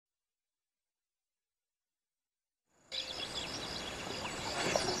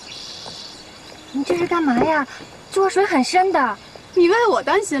这是干嘛呀？这水很深的。你为我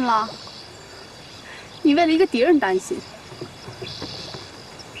担心了？你为了一个敌人担心，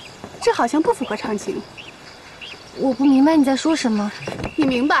这好像不符合常情。我不明白你在说什么。你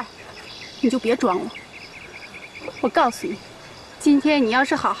明白，你就别装了。我告诉你，今天你要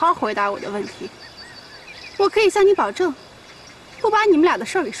是好好回答我的问题，我可以向你保证，不把你们俩的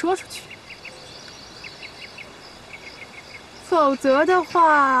事儿给说出去。否则的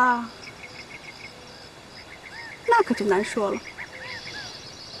话，那可就难说了。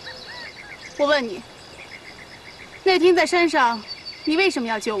我问你，那天在山上，你为什么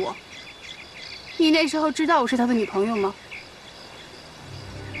要救我？你那时候知道我是他的女朋友吗？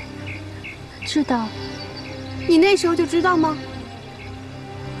知道。你那时候就知道吗？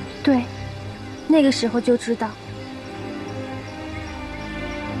对，那个时候就知道。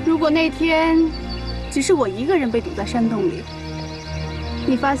如果那天只是我一个人被堵在山洞里，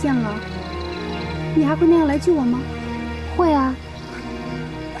你发现了，你还会那样来救我吗？会啊。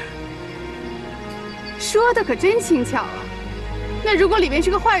说的可真轻巧啊。那如果里面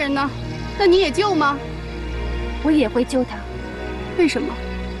是个坏人呢？那你也救吗？我也会救他。为什么？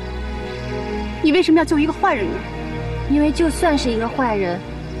你为什么要救一个坏人呢？因为就算是一个坏人，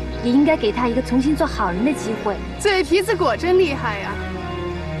也应该给他一个重新做好人的机会。嘴皮子果真厉害呀，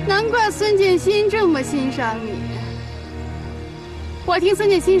难怪孙建新这么欣赏你。我听孙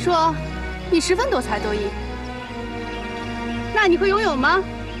建新说，你十分多才多艺。那你会游泳吗？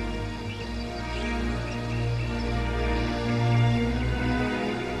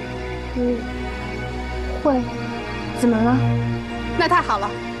会。怎么了？那太好了，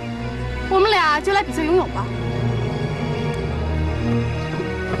我们俩就来比赛游泳吧。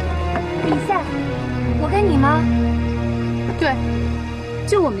比赛？我跟你吗？对，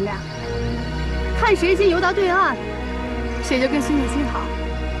就我们俩，看谁先游到对岸，谁就跟孙建新好。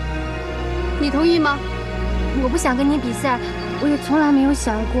你同意吗？我不想跟你比赛，我也从来没有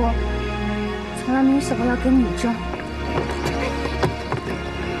想过要跟你争。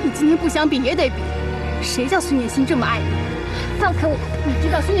你今天不想比也得比，谁叫孙建新这么爱你？放开我！你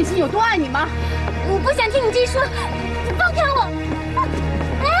知道孙建新有多爱你吗？我不想听你这说，放开我！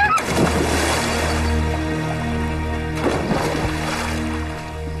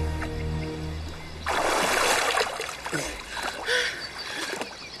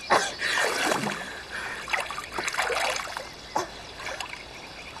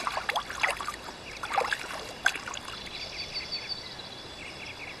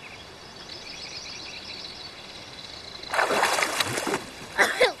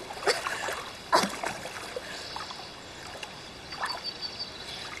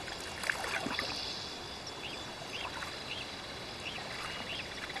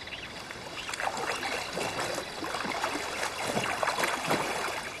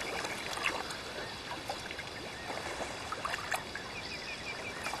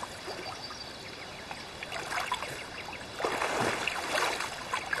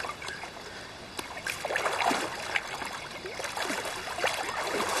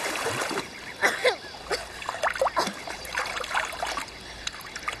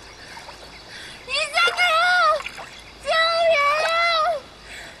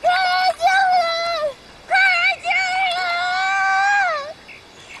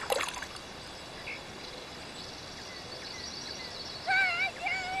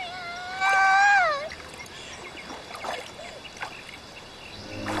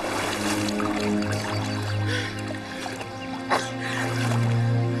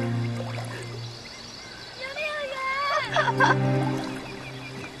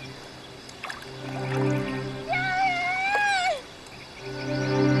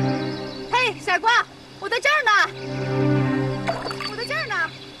嘿，傻瓜，我在这儿呢，我在这儿呢。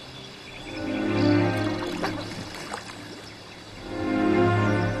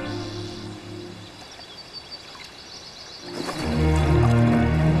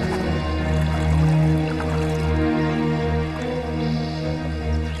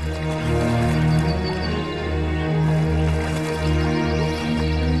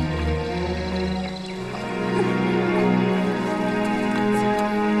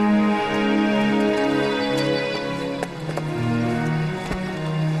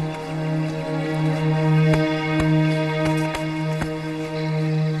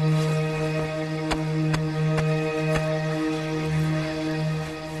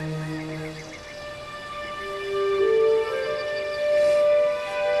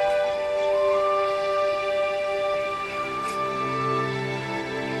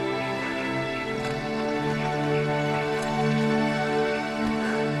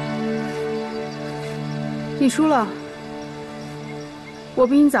你输了，我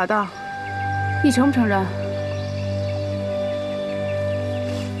比你早到，你承不承认？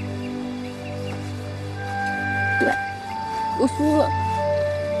对，我输了。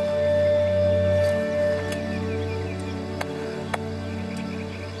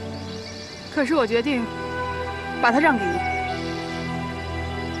可是我决定把它让给你。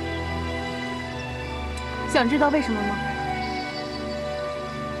想知道为什么吗？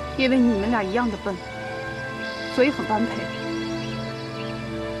因为你们俩一样的笨，所以很般配。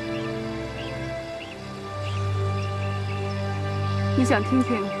你想听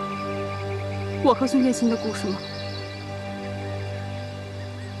听我和孙建新的故事吗？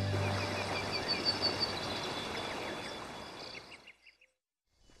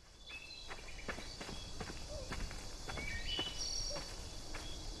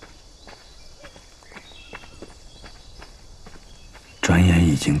转眼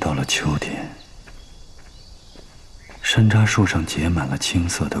已经到了秋天，山楂树上结满了青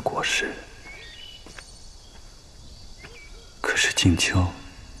色的果实。可是静秋，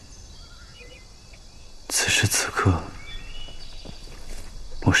此时此刻，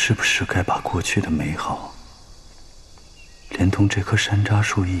我是不是该把过去的美好，连同这棵山楂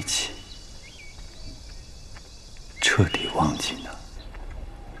树一起，彻底忘记呢？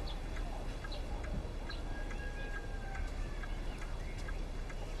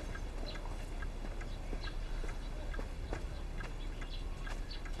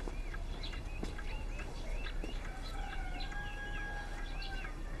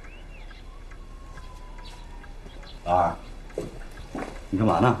老二，你干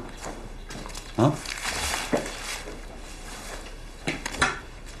嘛呢？啊？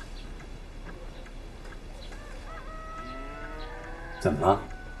怎么了？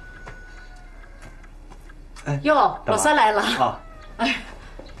哎，哟，老三来了啊！哎，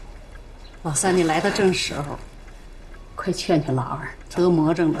老三，你来的正时候，快劝劝老二，得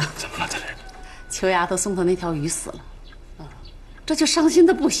魔怔了。怎么了？这是？秋丫头送他那条鱼死了，这就伤心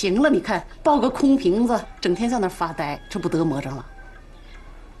的不行了。你看，抱个空瓶子，整天在那发呆，这不得魔怔了？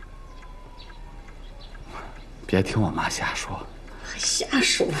别听我妈瞎说。还瞎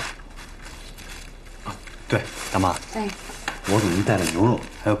说？啊，对，大妈。哎，我给您带了牛肉，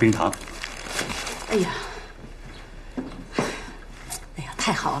还有冰糖。哎呀，哎呀，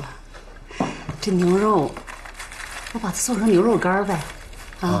太好了！这牛肉，我把它做成牛肉干呗。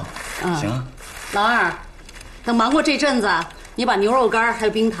行啊。老二，等忙过这阵子，你把牛肉干还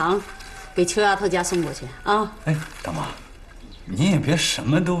有冰糖，给秋丫头家送过去啊。哎，大妈，您也别什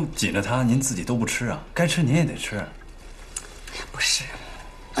么都挤着她，您自己都不吃啊，该吃您也得吃。不是，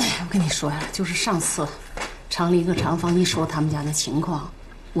哎呀，我跟你说呀，就是上次厂里一个厂房一说他们家的情况，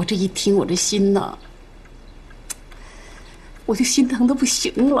我这一听，我这心呐，我就心疼的不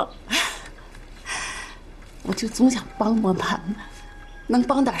行了。我就总想帮帮他们，能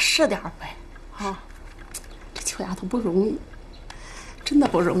帮点是点呗。啊，这秋丫头不容易，真的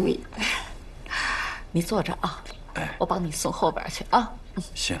不容易。你坐着啊，我帮你送后边去啊。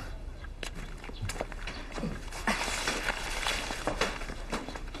行。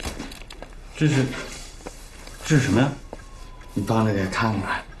这是什么呀？你帮着给看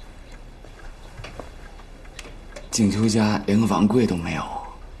看。静秋家连个碗柜都没有，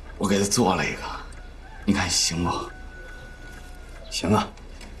我给她做了一个，你看行不？行啊，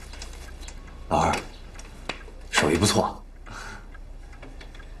老二，手艺不错。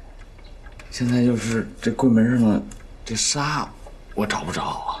现在就是这柜门上的这纱，我找不着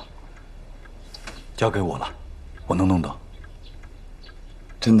啊。交给我了，我能弄到。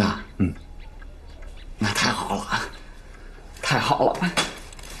真的？嗯。那太好了，太好了。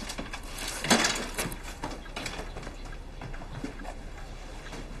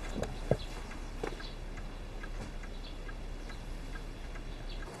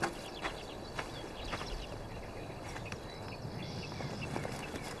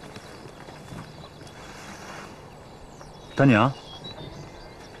大娘，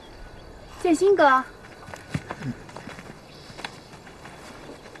建新哥，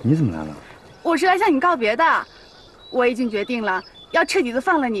你怎么来了？我是来向你告别的，我已经决定了，要彻底的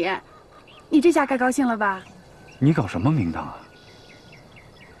放了你。你这下该高兴了吧？你搞什么名堂啊？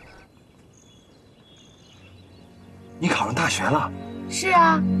你考上大学了？是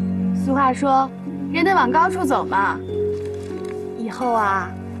啊，俗话说，人得往高处走嘛。以后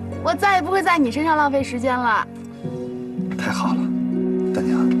啊，我再也不会在你身上浪费时间了。太好了，大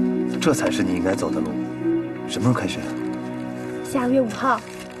娘，这才是你应该走的路。什么时候开学啊？下个月5号，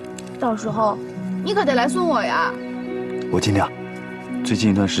到时候你可得来送我呀。我尽量。最近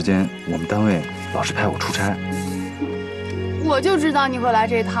一段时间，我们单位老是派我出差。我就知道你会来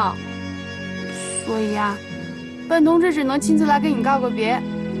这套，所以呀，本同志只能亲自来跟你告个别。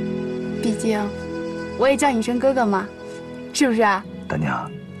毕竟我也叫你一声哥哥嘛，是不是啊？大娘，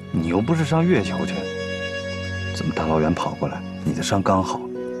你又不是上月球去，怎么大老远跑过来？你的伤刚好，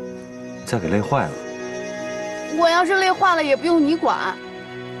再给累坏了。我要是累坏了也不用你管。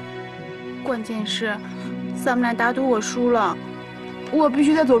关键是，咱们俩打赌我输了，我必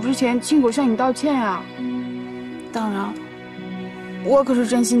须在走之前亲口向你道歉呀。当然，我可是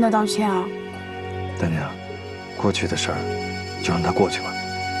真心的道歉啊。大娘，过去的事儿就让它过去吧，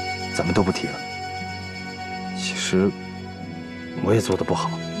咱们都不提了。其实我也做得不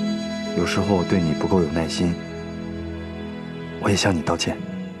好，有时候我对你不够有耐心，我也向你道歉。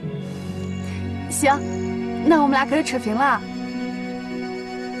行，那我们俩可是扯平了。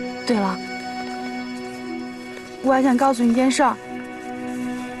对了，我还想告诉你一件事儿，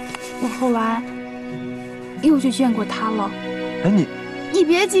我后来又去见过他了。哎，你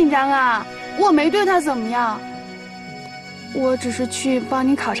别紧张啊，我没对他怎么样，我只是去帮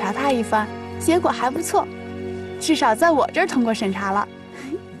你考察他一番，结果还不错，至少在我这儿通过审查了。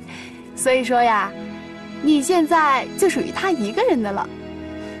所以说呀，你现在就属于他一个人的了。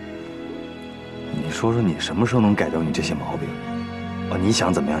你说说你什么时候能改掉你这些毛病？哦，你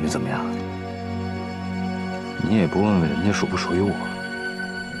想怎么样就怎么样，你也不问问人家属不属于我。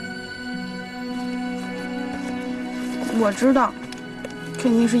我知道，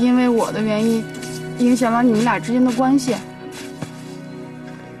肯定是因为我的原因，影响了你们俩之间的关系。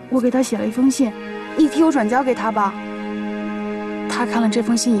我给他写了一封信，你替我转交给他吧。他看了这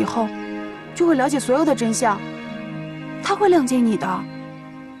封信以后，就会了解所有的真相，他会谅解你的。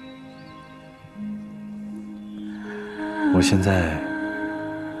我现在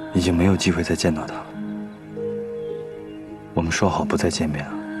已经没有机会再见到他了。我们说好不再见面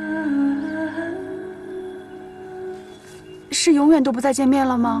了。是永远都不再见面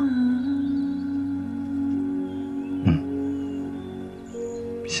了吗？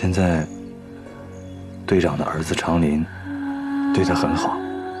现在队长的儿子长林对他很好，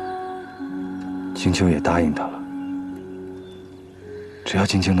青秋也答应他了。只要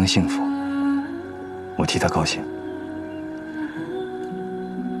青秋能幸福，我替他高兴。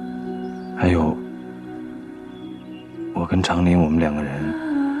还有，我跟长林，我们两个人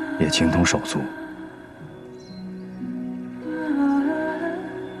也情同手足。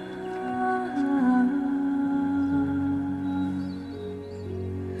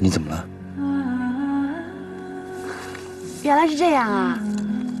你怎么了？原来是这样啊，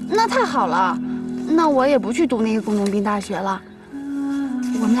那太好了，那我也不去读那个工农兵大学了，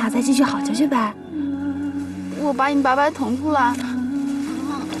我们俩再继续好下去呗。我把你白白疼出来，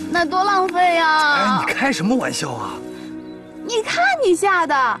那多浪费呀！哎，你开什么玩笑啊？你看你吓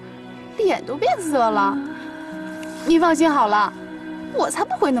的，脸都变色了。你放心好了，我才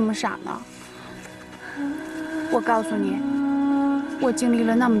不会那么傻呢。我告诉你，我经历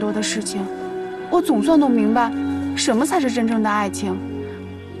了那么多的事情，我总算弄明白，什么才是真正的爱情。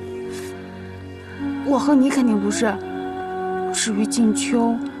我和你肯定不是，至于静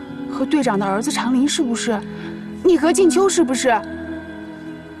秋和队长的儿子长林是不是？你和静秋是不是？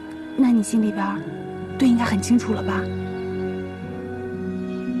那你心里边都应该很清楚了吧？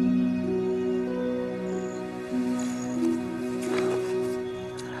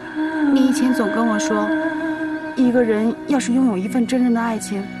你以前总跟我说，一个人要是拥有一份真正的爱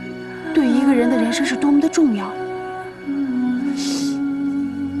情，对于一个人的人生是多么的重要。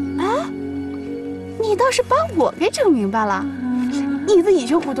哎，你倒是把我给整明白了，你自己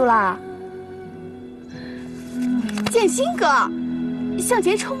就糊涂啦。建新哥，向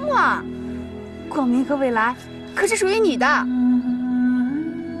前冲啊！光明和未来可是属于你的。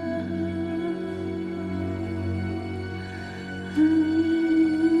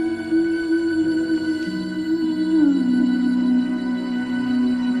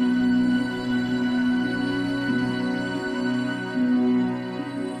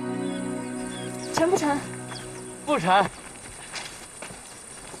成不成？不成。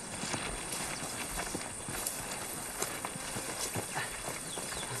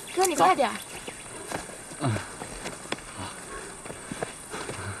哥，你快点。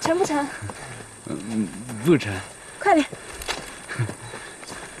成不成？不成。快点。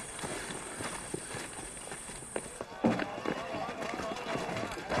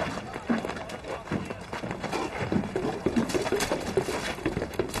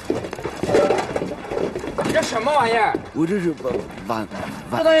你这什么玩意儿？我这是碗。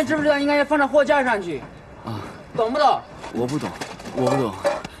这东西知不知道应该要放到货架上去？啊，懂不懂？我不懂，我不懂。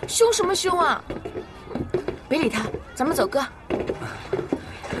凶什么凶啊！别理他，咱们走，哥。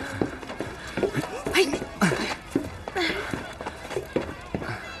嘿，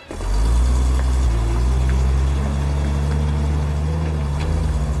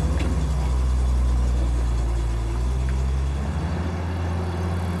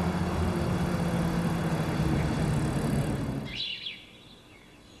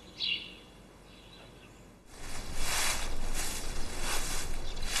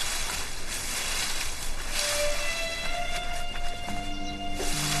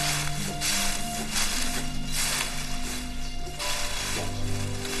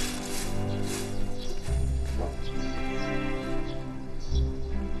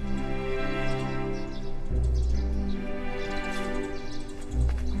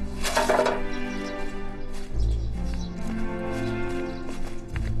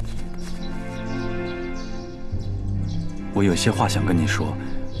我有些话想跟你说，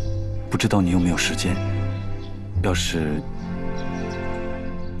不知道你有没有时间？要是……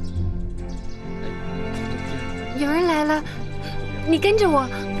有人来了，你跟着我。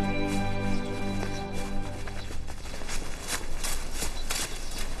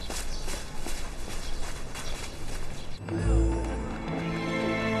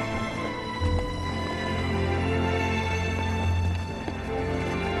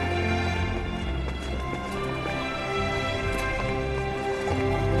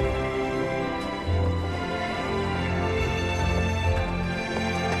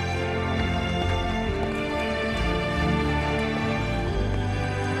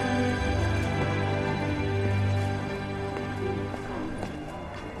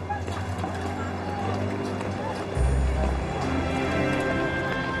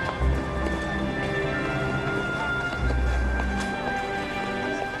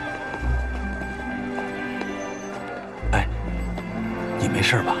没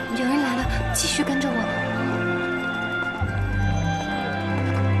事吧？有人来了，继续跟着我。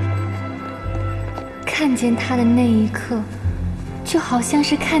看见他的那一刻，就好像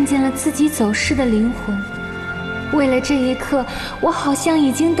是看见了自己走失的灵魂。为了这一刻，我好像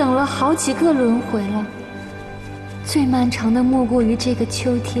已经等了好几个轮回了。最漫长的莫过于这个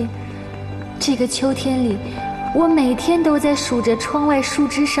秋天。这个秋天里，我每天都在数着窗外树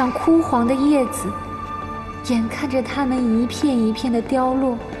枝上枯黄的叶子。眼看着它们一片一片的凋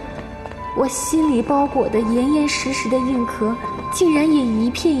落，我心里包裹的严严实实的硬壳，竟然也一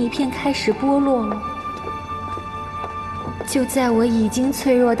片一片开始剥落了。就在我已经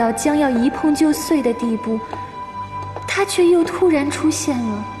脆弱到将要一碰就碎的地步，它却又突然出现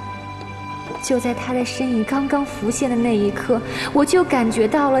了。就在它的身影刚刚浮现的那一刻，我就感觉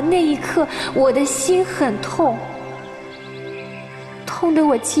到了，那一刻我的心很痛，痛得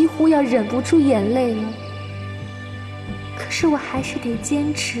我几乎要忍不住眼泪了。可是我还是得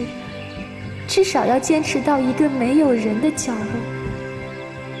坚持，至少要坚持到一个没有人的角落。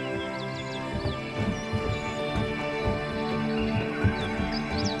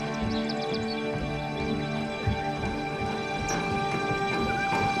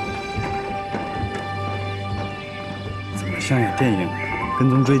怎么像演电影跟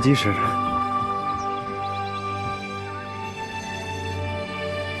踪追击似的？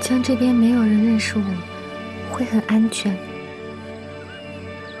江这边没有人认识我，会很安全。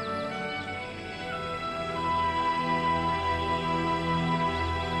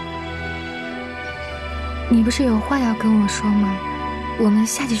你不是有话要跟我说吗？我们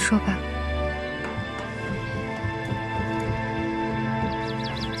下去说吧。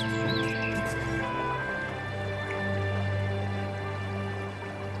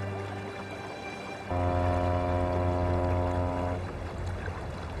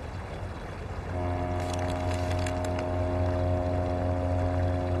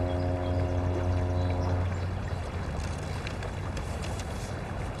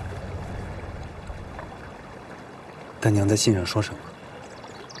丹娘在信上说什么？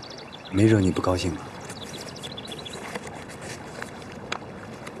没惹你不高兴吧？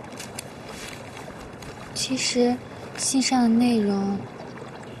其实，信上的内容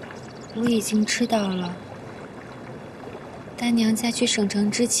我已经知道了。丹娘在去省城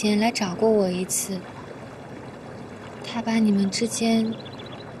之前来找过我一次，她把你们之间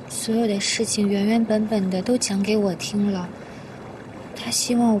所有的事情原原本本的都讲给我听了。她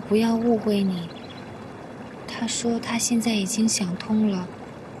希望我不要误会你。他说他现在已经想通了，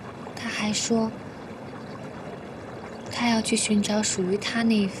他还说他要去寻找属于他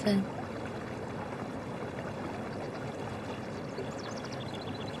那一份。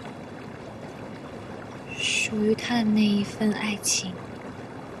属于他的那一份爱情。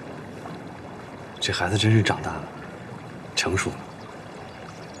这孩子真是长大了，成熟了。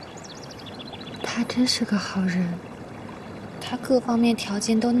他真是个好人，他各方面条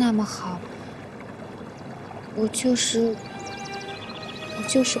件都那么好。我就是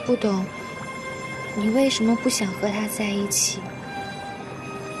不懂，你为什么不想和他在一起？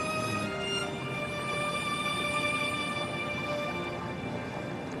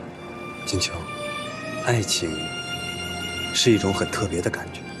金秋，爱情是一种很特别的感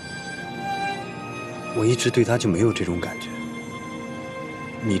觉，我一直对他就没有这种感觉。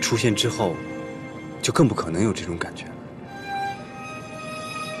你出现之后，就更不可能有这种感觉。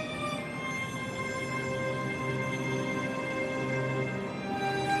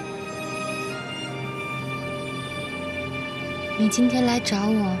你今天来找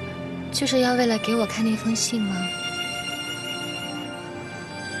我，就是要为了给我看那封信吗？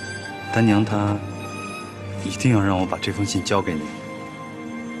丹娘她一定要让我把这封信交给你，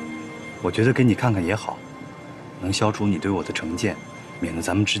我觉得给你看看也好，能消除你对我的成见，免得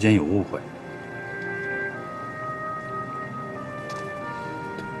咱们之间有误会。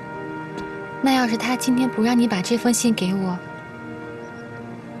那要是他今天不让你把这封信给我，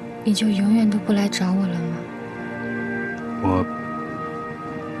你就永远都不来找我了吗？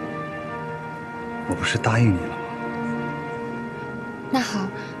我不是答应你了吗？那好，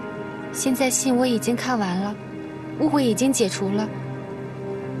现在信我已经看完了，误会已经解除了，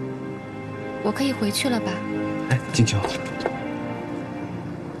我可以回去了吧？哎，静秋，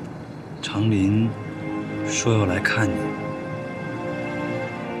长林说要来看你，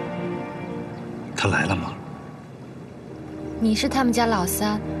他来了吗？你是他们家老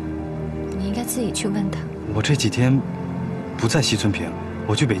三，你应该自己去问他。我这几天不在西村坪，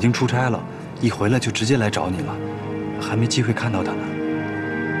我去北京出差了，一回来就直接来找你了，还没机会看到他呢。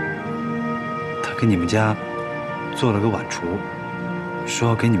他给你们家做了个晚厨，说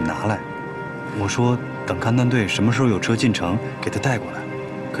要给你们拿来。我说等勘探队什么时候有车进城，给他带过来。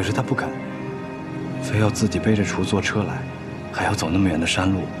可是他不肯，非要自己背着厨坐车来，还要走那么远的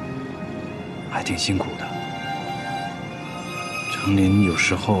山路，还挺辛苦的。程林有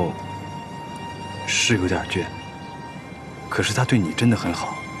时候是有点倔，可是他对你真的很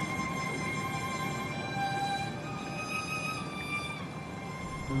好。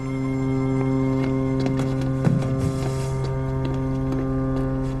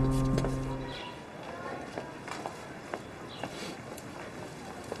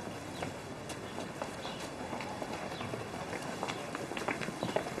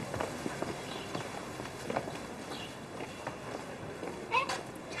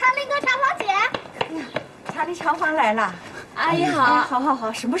长欢来了，阿姨好。好，好，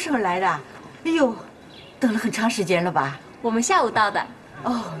好，什么时候来的？哎呦，等了很长时间了吧？我们下午到的。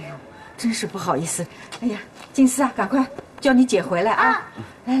哦呦，真是不好意思。哎呀，金丝啊，赶快叫你姐回来啊！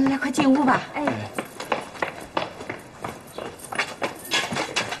来来来，快进屋吧。哎，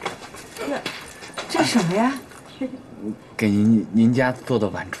这什么呀？给您家做的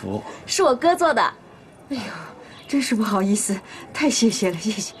晚厨，是我哥做的。哎呦，真是不好意思，太谢谢了，谢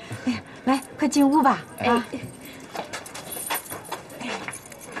谢。哎呀，来，快进屋吧。啊。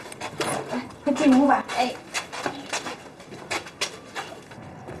快进屋吧！哎，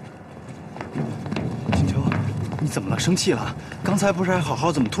青秋，你怎么了？生气了？刚才不是还好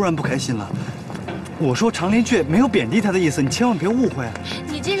好，怎么突然不开心了？我说长林倔，没有贬低他的意思，你千万别误会。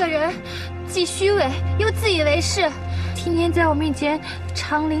你这个人，既虚伪又自以为是，天天在我面前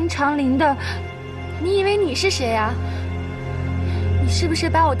长林的，你以为你是谁啊？你是不是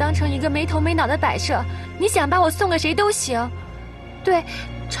把我当成一个没头没脑的摆设？你想把我送给谁都行。对。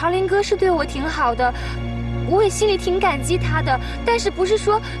长林哥是对我挺好的，我也心里挺感激他的，但是不是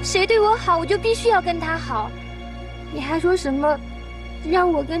说谁对我好我就必须要跟他好。你还说什么让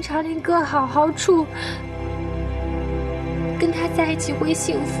我跟长林哥好好处，跟他在一起会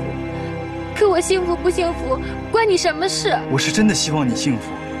幸福，可我幸福不幸福关你什么事？我是真的希望你幸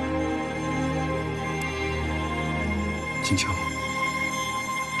福。金秋，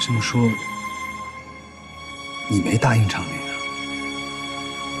这么说你没答应长林？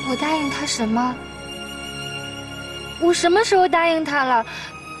我答应他什么？我什么时候答应他了？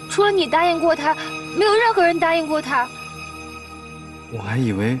除了你答应过他，没有任何人答应过他。我还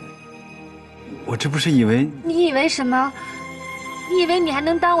以为，我这不是以为……你以为什么？你以为你还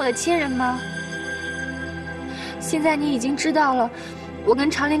能当我的亲人吗？现在你已经知道了，我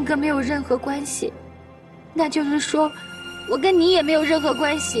跟长林哥没有任何关系，那就是说，我跟你也没有任何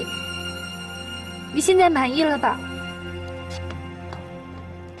关系。你现在满意了吧？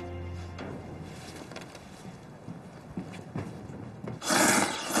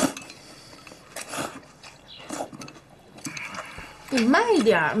你慢一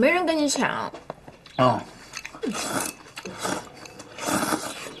点，没人跟你抢。啊。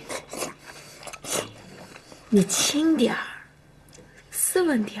你轻点儿，斯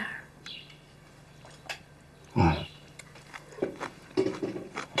文点儿。嗯。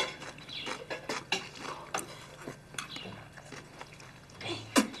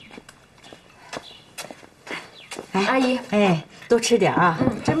阿姨，哎，多吃点啊。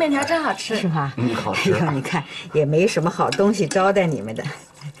这面条真好吃，是吧？好吃。哎呦，你看也没什么好东西招待你们的。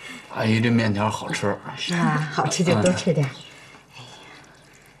阿姨，这面条好吃。是啊，好吃就多吃点。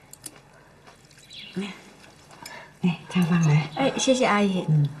哎，茶芳来。哎，谢谢阿姨。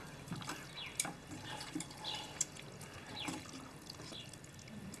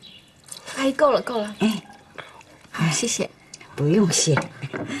阿姨够了，够了。哎，好，谢谢。不用谢。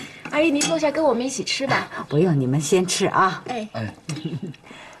阿姨，您坐下跟我们一起吃吧。不用，你们先吃啊。哎。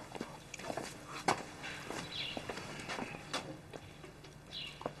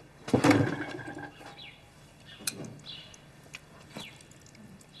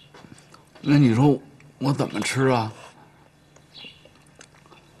那你说我怎么吃啊？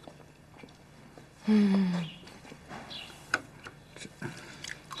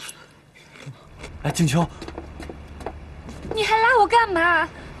哎，静秋，你还拉我干嘛？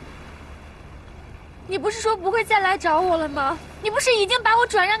你不是说不会再来找我了吗？你不是已经把我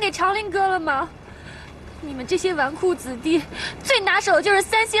转让给长林哥了吗？你们这些纨绔子弟，最拿手的就是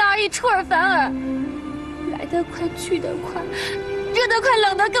三心二意、出尔反尔，来得快，去得快，热得快，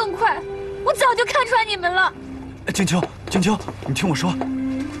冷得更快。我早就看穿你们了。哎，静秋，静秋，你听我说。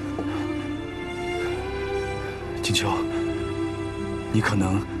静秋，你可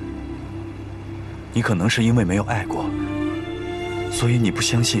能是因为没有爱过，所以你不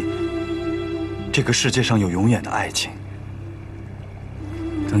相信这个世界上有永远的爱情。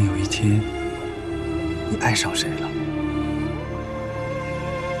等有一天你爱上谁了，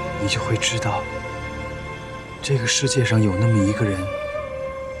你就会知道，这个世界上有那么一个人，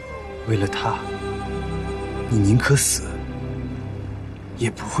为了他，你宁可死，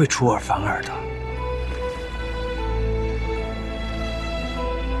也不会出尔反尔的。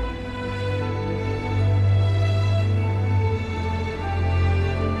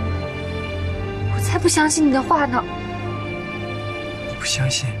我才不相信你的话呢！你不相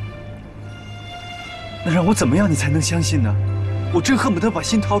信？那让我怎么样你才能相信呢？我真恨不得把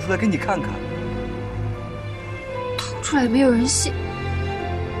心掏出来给你看看。掏出来没有人信。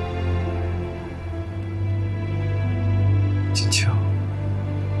金秋，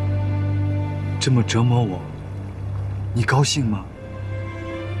这么折磨我，你高兴吗？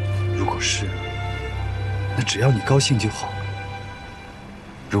如果是，那只要你高兴就好。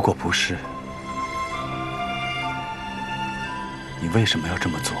如果不是，你为什么要这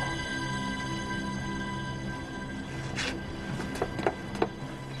么做？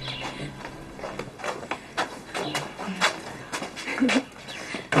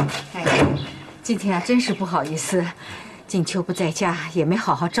哎，今天啊，真是不好意思，静秋不在家，也没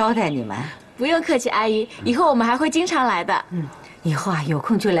好好招待你们。不用客气，阿姨，以后我们还会经常来的。以后啊，有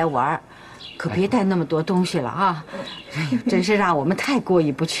空就来玩，可别带那么多东西了啊！哎呀，真是让我们太过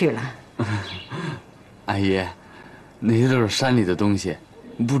意不去了。阿姨，那些都是山里的东西，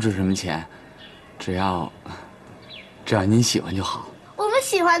不值什么钱，只要您喜欢就好。我们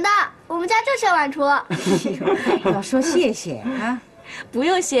喜欢的，我们家就缺碗橱。要说谢谢啊，不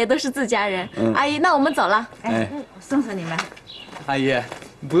用谢，都是自家人。阿姨，那我们走了。哎，我送送你们。阿姨，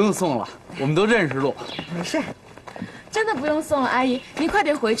不用送了，我们都认识路。没事。真的不用送了，阿姨，您快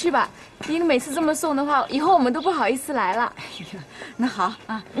点回去吧。您每次这么送的话，以后我们都不好意思来了。哎呀，那好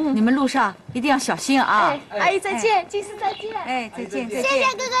啊，你们路上一定要小心啊！哎，阿姨再见，金丝再见。哎，再见，再见。谢谢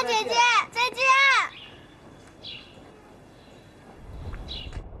哥哥姐姐，再见。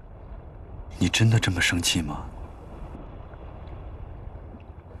你真的这么生气吗？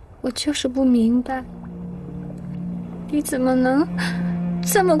我就是不明白，你怎么能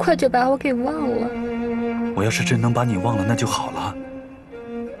这么快就把我给忘了？我要是真能把你忘了，那就好了。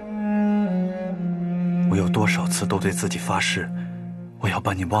我有多少次都对自己发誓，我要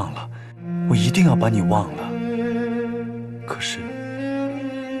把你忘了，我一定要把你忘了。可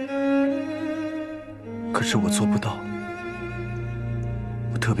是我做不到。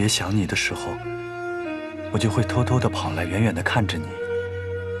我特别想你的时候，我就会偷偷地跑来，远远地看着你。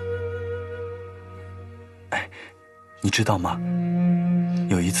哎，你知道吗？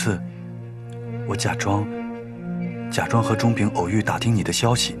有一次，我假装和钟平偶遇，打听你的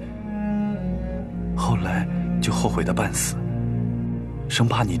消息，后来就后悔得半死，生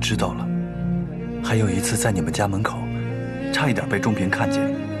怕你知道了。还有一次在你们家门口，差一点被钟平看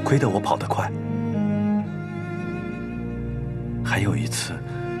见，亏得我跑得快。还有一次，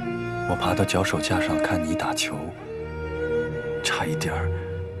我爬到脚手架上看你打球，差一点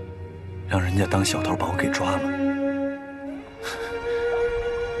让人家当小偷把我给抓了。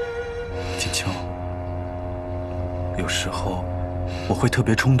金秋，有时候我会特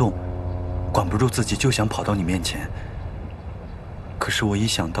别冲动，管不住自己就想跑到你面前。可是我一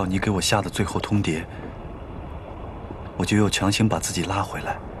想到你给我下的最后通牒，我就又强行把自己拉回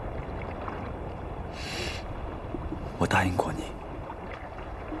来。我答应过你，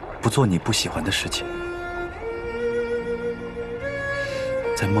不做你不喜欢的事情。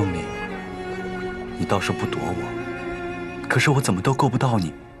在梦里，你倒是不躲我，可是我怎么都够不到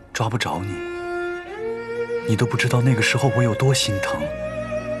你，抓不着你。你都不知道那个时候我有多心疼。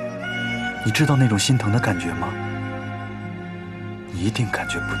你知道那种心疼的感觉吗？你一定感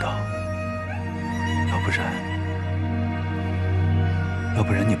觉不到，要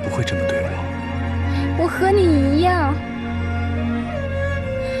不然你不会这么对我。我和你一样，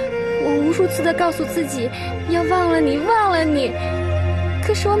我无数次的告诉自己要忘了你，忘了你，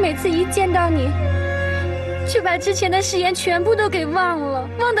可是我每次一见到你，就把之前的誓言全部都给忘了，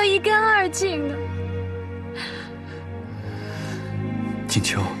忘得一干二净的。静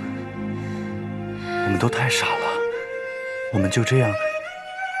秋，我们都太傻了，我们就这样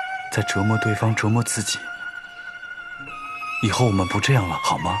在折磨对方，折磨自己。以后我们不这样了，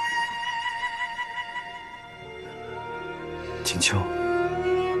好吗？静秋，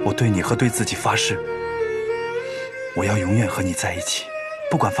我对你和对自己发誓，我要永远和你在一起，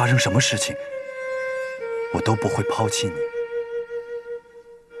不管发生什么事情，我都不会抛弃你。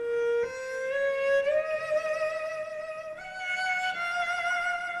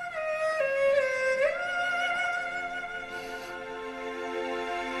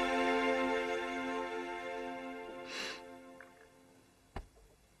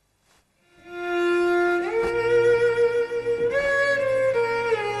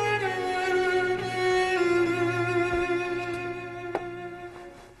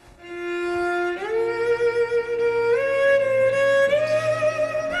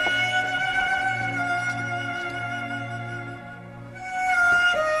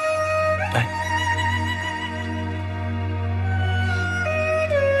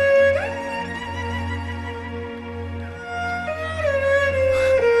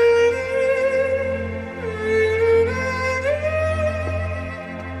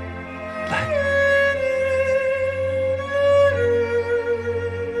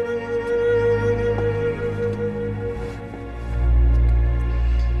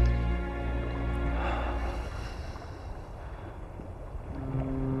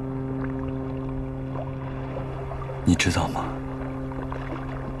你知道吗？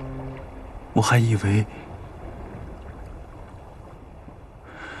我还以为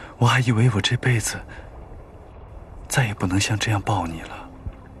我这辈子再也不能像这样抱你了。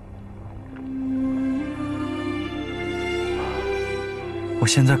我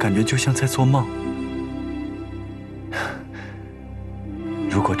现在感觉就像在做梦。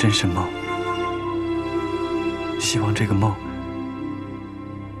如果真是梦，希望这个梦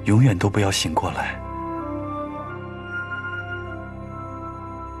永远都不要醒过来。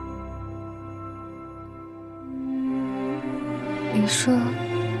你说，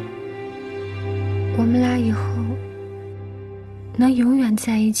我们俩以后能永远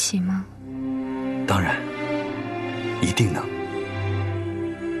在一起吗？当然，一定能。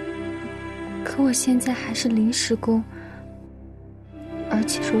可我现在还是临时工，而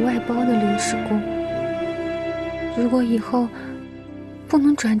且是外包的临时工。如果以后不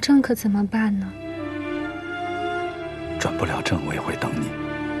能转正，可怎么办呢？转不了正，我也会等你。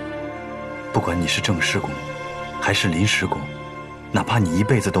不管你是正式工，还是临时工，哪怕你一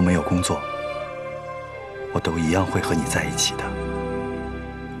辈子都没有工作，我都一样会和你在一起的。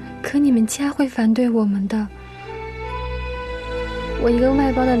可你们家会反对我们的。我一个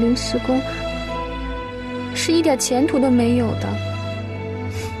外包的临时工，是一点前途都没有的。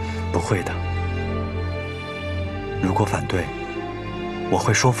不会的，如果反对，我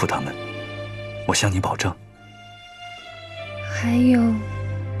会说服他们，我向你保证。还有，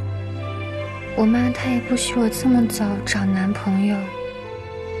我妈她也不许我这么早找男朋友。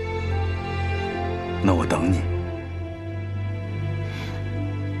那我等你。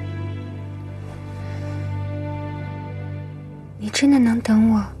你真的能等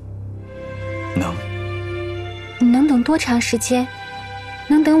我？能。你能等多长时间？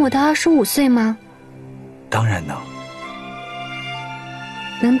能等我到25岁吗？当然能。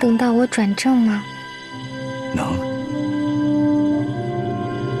能等到我转正吗？能。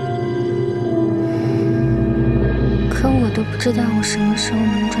可我都不知道我什么时候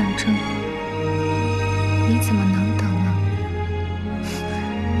能转正，你怎么能等呢？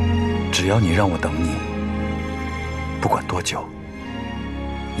只要你让我等你，不管多久，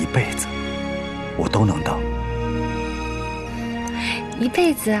一辈子，我都能等。一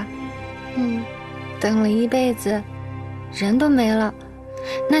辈子？等了一辈子，人都没了，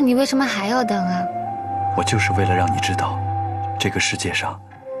那你为什么还要等啊？我就是为了让你知道，这个世界上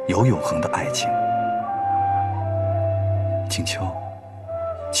有永恒的爱情。静秋，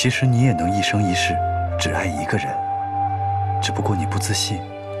其实你也能一生一世只爱一个人，只不过你不自信。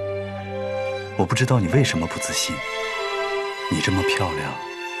我不知道你为什么不自信。你这么漂亮、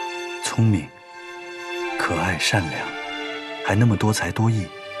聪明、可爱、善良，还那么多才多艺，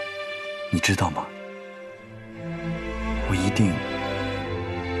你知道吗？我一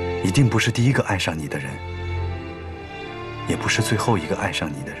定不是第一个爱上你的人，也不是最后一个爱上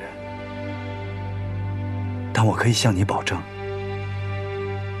你的人。但我可以向你保证，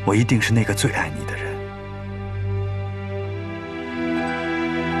我一定是那个最爱你的人。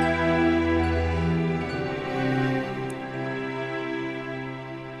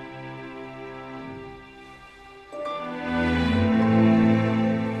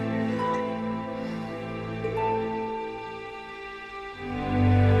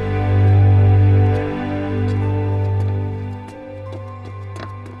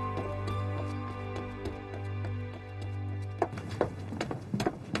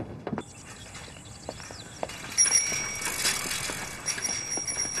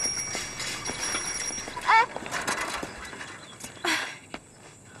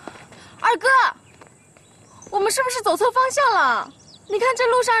哥，我们是不是走错方向了？你看这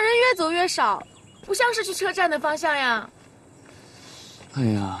路上人越走越少，不像是去车站的方向呀。哎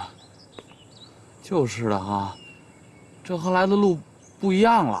呀，就是的哈，这和来的路不一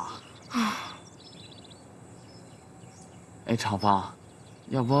样了。哎，厂方，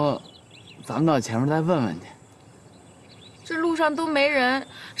要不咱们到前面再问问去？这路上都没人，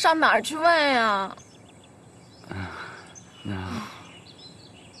上哪儿去问呀？那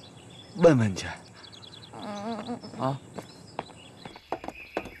问问去。啊！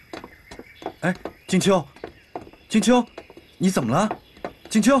哎，静秋，静秋，你怎么了？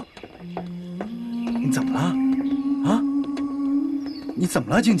静秋，你怎么了？啊？你怎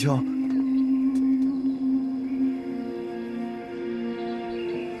么了，静秋？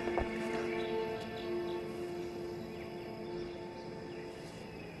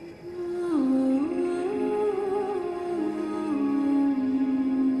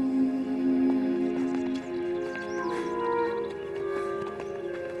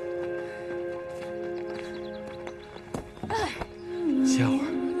歇会儿。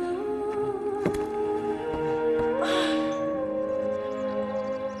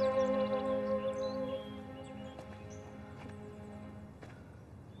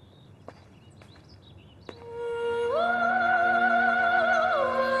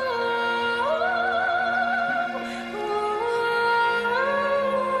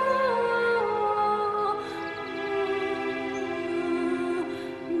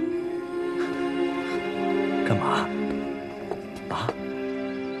干嘛？啊？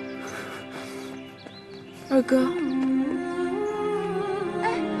二哥，哎，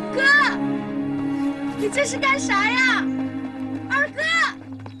哥，你这是干啥呀？二哥，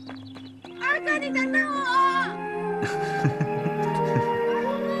二哥，你等等我！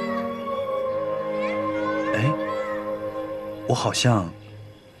哎，我好像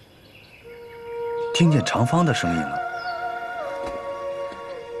听见长芳的声音了。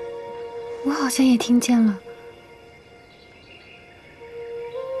我好像也听见了。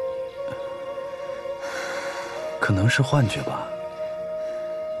可能是幻觉吧。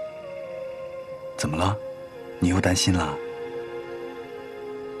怎么了？你又担心了？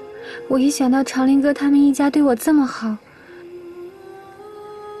我一想到长林哥他们一家对我这么好，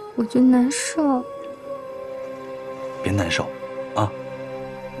我就难受。别难受，啊！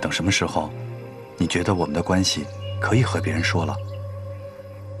等什么时候，你觉得我们的关系可以和别人说了，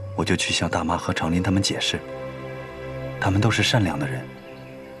我就去向大妈和长林他们解释。他们都是善良的人，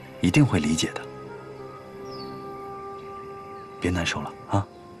一定会理解的。别难受了啊！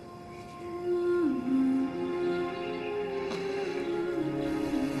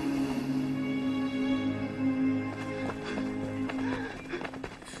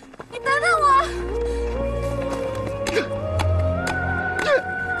你等等我，哥，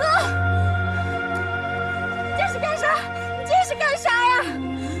你这是干啥？你这是干啥呀？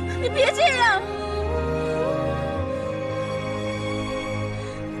你别这样！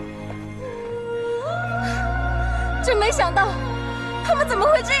真没想到。他们怎么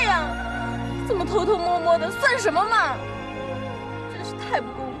会这样？这么偷偷摸摸的，算什么嘛？真是太不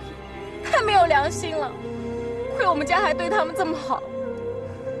公平，太没有良心了。亏我们家还对他们这么好，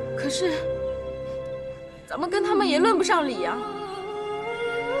可是咱们跟他们也论不上理呀。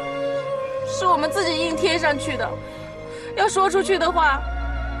是我们自己硬贴上去的，要说出去的话，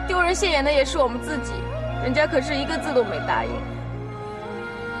丢人现眼的也是我们自己，人家可是一个字都没答应。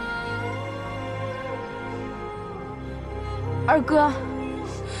二哥，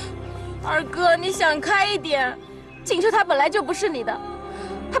二哥，你想开一点。景秋他本来就不是你的，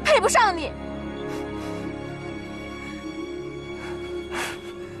他配不上你。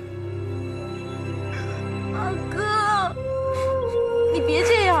二哥，你别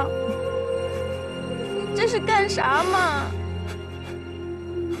这样，你这是干啥嘛？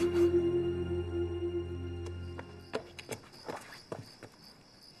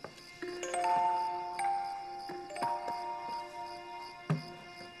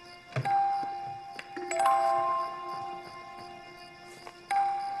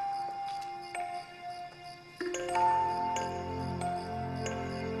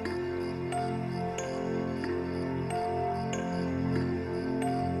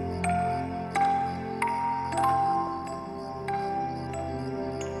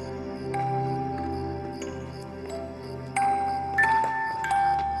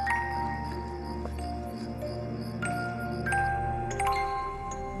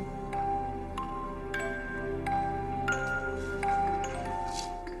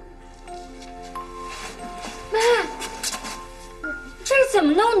怎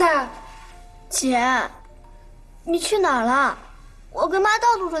么弄的？姐，你去哪儿了？我跟妈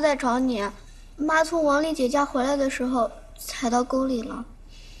到处说在找你，妈从王丽姐家回来的时候踩到沟里了。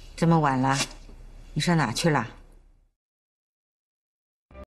这么晚了，你上哪去了？